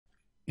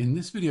In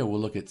this video,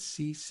 we'll look at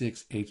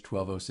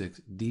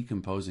C6H12O6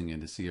 decomposing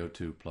into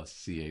CO2 plus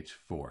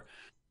CH4.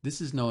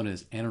 This is known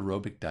as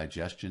anaerobic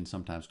digestion,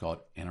 sometimes called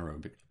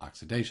anaerobic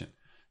oxidation.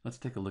 Let's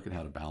take a look at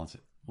how to balance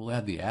it. We'll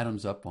add the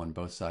atoms up on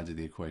both sides of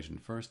the equation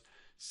first.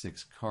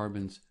 6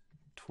 carbons,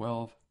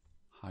 12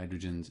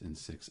 hydrogens, and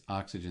 6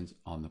 oxygens.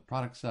 On the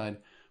product side,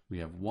 we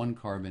have 1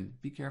 carbon.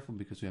 Be careful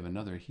because we have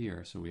another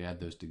here, so we add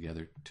those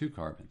together, 2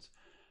 carbons.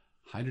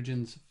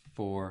 Hydrogens,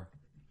 4,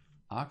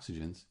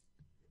 oxygens,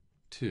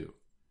 2.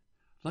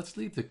 Let's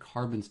leave the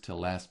carbons till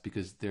last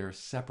because they're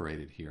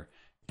separated here,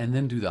 and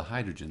then do the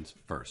hydrogens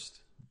first.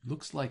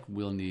 Looks like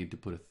we'll need to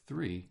put a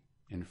 3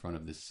 in front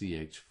of the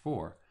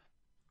CH4.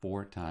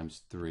 4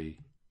 times 3,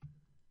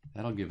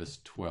 that'll give us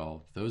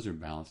 12. Those are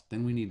balanced.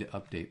 Then we need to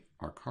update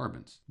our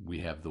carbons. We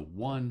have the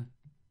 1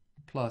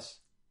 plus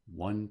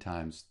 1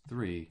 times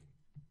 3.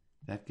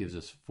 That gives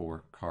us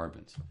 4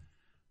 carbons.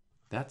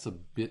 That's a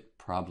bit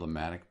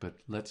problematic, but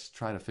let's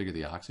try to figure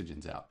the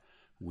oxygens out.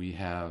 We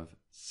have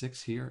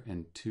 6 here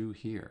and 2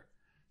 here.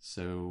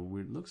 So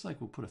it looks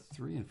like we'll put a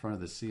 3 in front of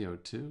the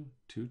CO2.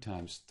 2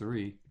 times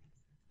 3,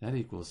 that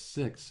equals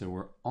 6. So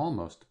we're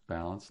almost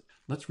balanced.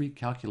 Let's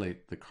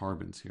recalculate the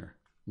carbons here.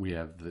 We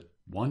have the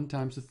 1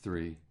 times the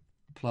 3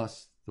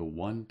 plus the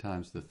 1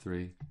 times the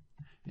 3.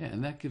 Yeah,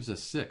 and that gives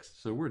us 6.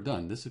 So we're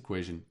done. This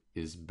equation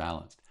is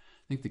balanced.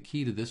 I think the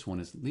key to this one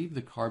is leave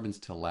the carbons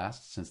till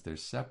last since they're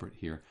separate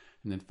here,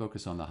 and then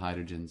focus on the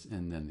hydrogens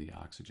and then the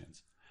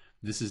oxygens.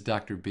 This is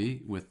Dr.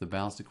 B with the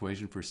balanced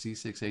equation for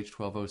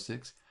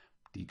C6H12O6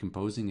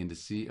 decomposing into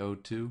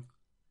CO2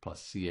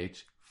 plus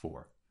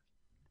CH4.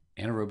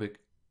 Anaerobic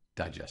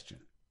digestion.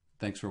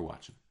 Thanks for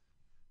watching.